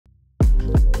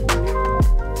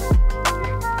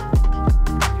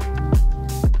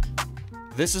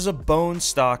This is a bone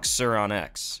stock Sur Ron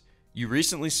X. You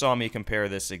recently saw me compare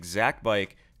this exact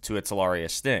bike to a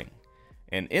Talaria Sting.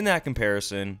 And in that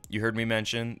comparison, you heard me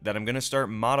mention that I'm going to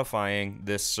start modifying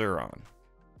this Sur Ron.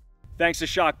 Thanks to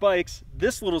Shock Bikes,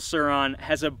 this little Sur Ron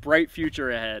has a bright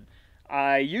future ahead.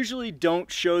 I usually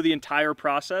don't show the entire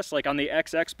process, like on the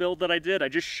XX build that I did. I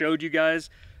just showed you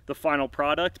guys the final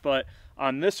product, but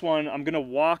on this one, I'm going to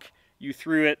walk you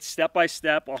through it step by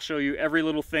step. I'll show you every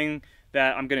little thing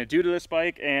that I'm going to do to this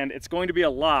bike, and it's going to be a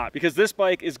lot because this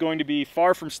bike is going to be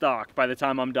far from stock by the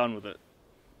time I'm done with it.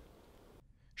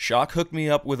 Shock hooked me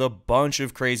up with a bunch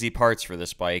of crazy parts for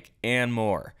this bike and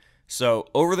more. So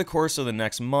over the course of the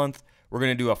next month, we're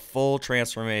going to do a full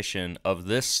transformation of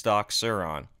this stock Sur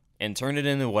Ron and turn it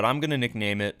into what I'm going to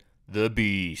nickname it, the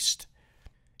Beast.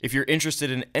 If you're interested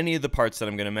in any of the parts that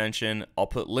I'm going to mention, I'll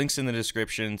put links in the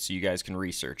description so you guys can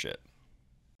research it.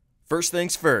 First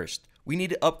things first, we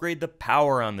need to upgrade the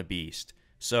power on the Beast.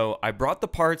 So I brought the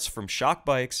parts from Shock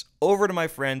Bikes over to my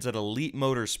friends at Elite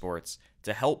Motorsports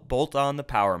to help bolt on the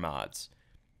power mods.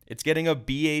 It's getting a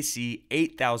BAC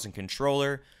 8000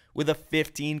 controller with a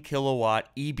 15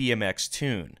 kilowatt EBMX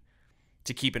tune.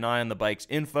 To keep an eye on the bike's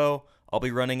info, I'll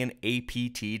be running an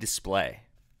APT display.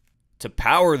 To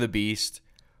power the Beast,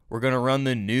 we're going to run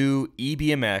the new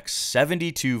EBMX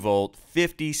 72 volt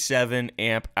 57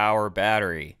 amp hour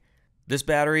battery. This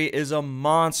battery is a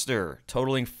monster,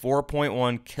 totaling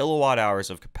 4.1 kilowatt hours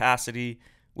of capacity,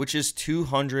 which is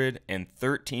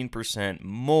 213%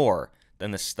 more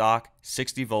than the stock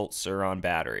 60 volt Sur Ron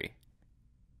battery.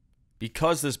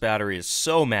 Because this battery is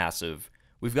so massive,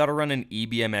 we've got to run an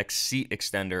EBMX seat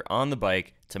extender on the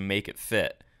bike to make it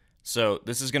fit. So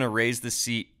this is going to raise the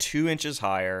seat 2 inches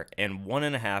higher and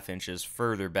 1.5 inches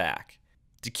further back.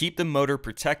 To keep the motor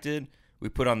protected, we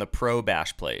put on the Pro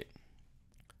bash plate.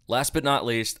 Last but not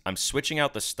least, I'm switching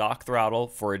out the stock throttle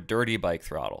for a Dirty Bike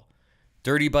throttle.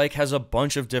 Dirty Bike has a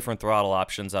bunch of different throttle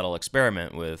options that I'll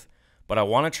experiment with, but I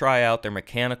want to try out their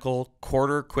mechanical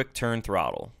quarter quick turn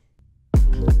throttle.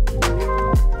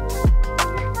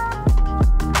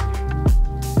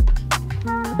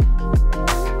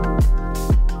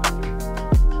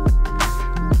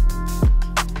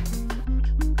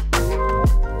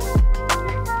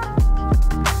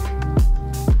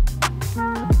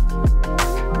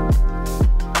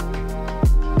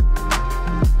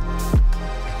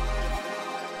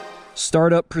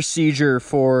 Startup procedure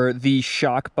for the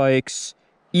Shock Bikes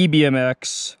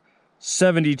EBMX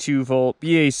 72 volt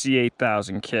BAC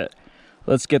 8000 kit.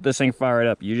 Let's get this thing fired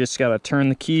up. You just gotta turn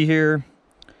the key here.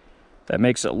 That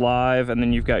makes it live, and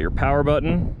then you've got your power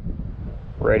button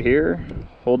right here.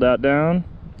 Hold that down.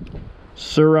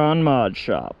 Sur Ron Mod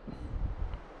Shop.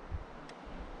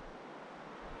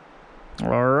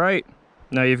 All right,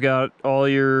 now you've got all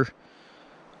your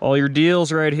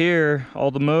deals right here, all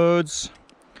the modes.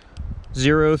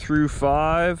 0 through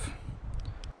 5.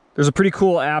 There's a pretty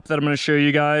cool app that I'm going to show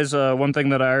you guys. One thing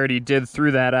that I already did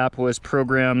through that app was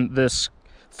program this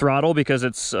throttle because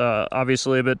it's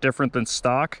obviously a bit different than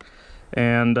stock.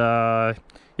 And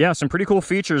yeah, some pretty cool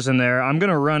features in there. I'm going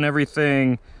to run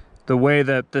everything the way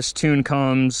that this tune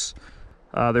comes.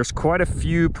 There's quite a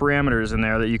few parameters in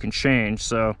there that you can change,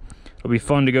 so it'll be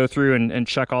fun to go through and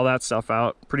check all that stuff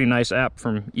out. Pretty nice app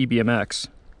from EBMX.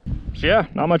 So yeah,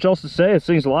 not much else to say. This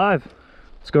thing's live.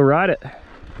 Let's go ride it.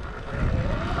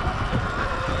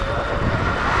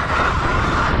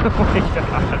 Oh my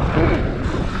god.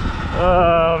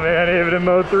 Oh man, even in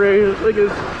mode 3, this thing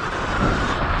is...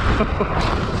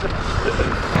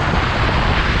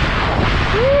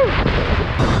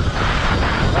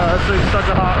 Oh, this thing's such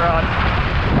a hot rod.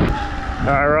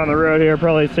 Alright, we're on the road here.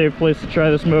 Probably a safe place to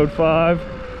try this mode 5.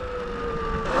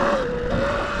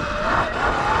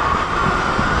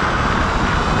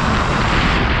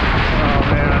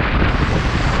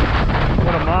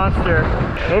 Monster.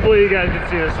 Hopefully you guys can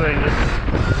see this thing just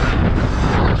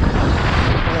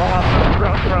off the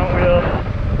front wheel.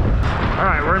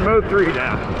 Alright, we're in mode 3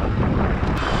 now.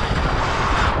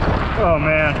 Oh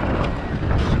man.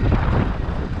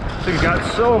 This thing's got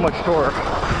so much torque.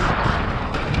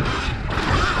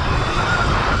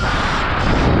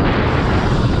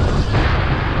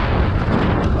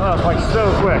 Oh, it's like so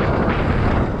quick.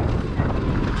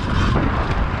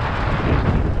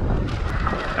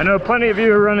 I know plenty of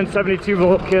you are running 72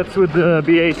 volt kits with the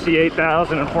BAC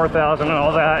 8000 and 4000 and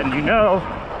all that, and you know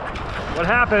what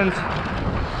happens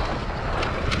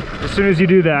as soon as you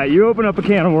do that. You open up a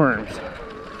can of worms.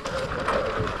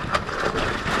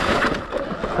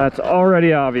 That's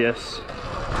already obvious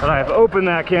that I have opened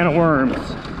that can of worms.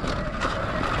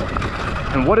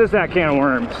 And what is that can of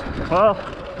worms? Well,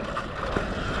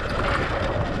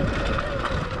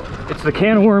 It's the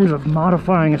can of worms of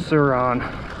modifying a Sur Ron.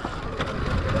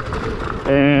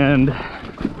 And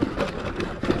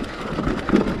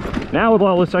now with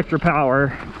all this extra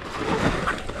power,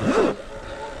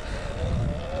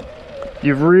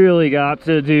 you've really got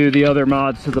to do the other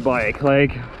mods to the bike.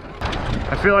 Like,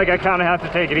 I feel like I kind of have to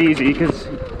take it easy because,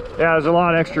 yeah, there's a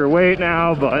lot of extra weight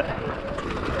now, but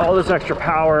all this extra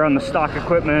power on the stock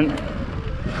equipment,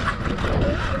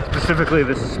 specifically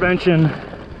the suspension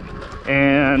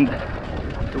and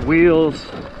the wheels,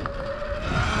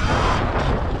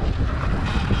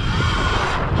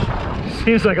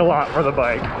 seems like a lot for the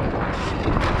bike.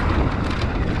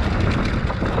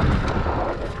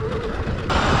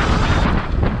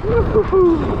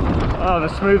 Oh, the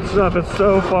smooth stuff is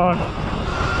so fun.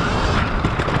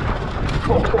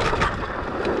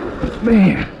 Oh,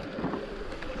 man.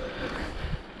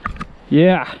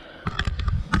 Yeah.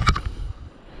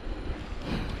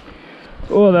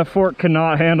 Oh, that fork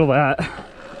cannot handle that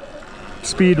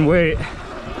speed and weight.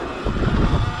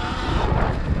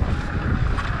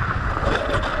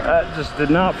 That just did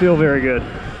not feel very good.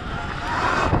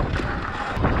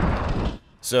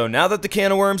 So now that the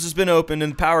can of worms has been opened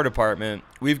in the power department,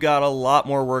 we've got a lot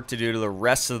more work to do to the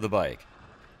rest of the bike.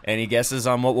 Any guesses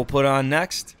on what we'll put on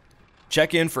next?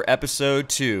 Check in for episode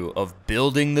 2 of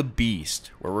Building the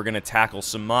Beast, where we're going to tackle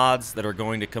some mods that are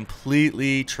going to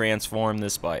completely transform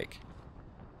this bike.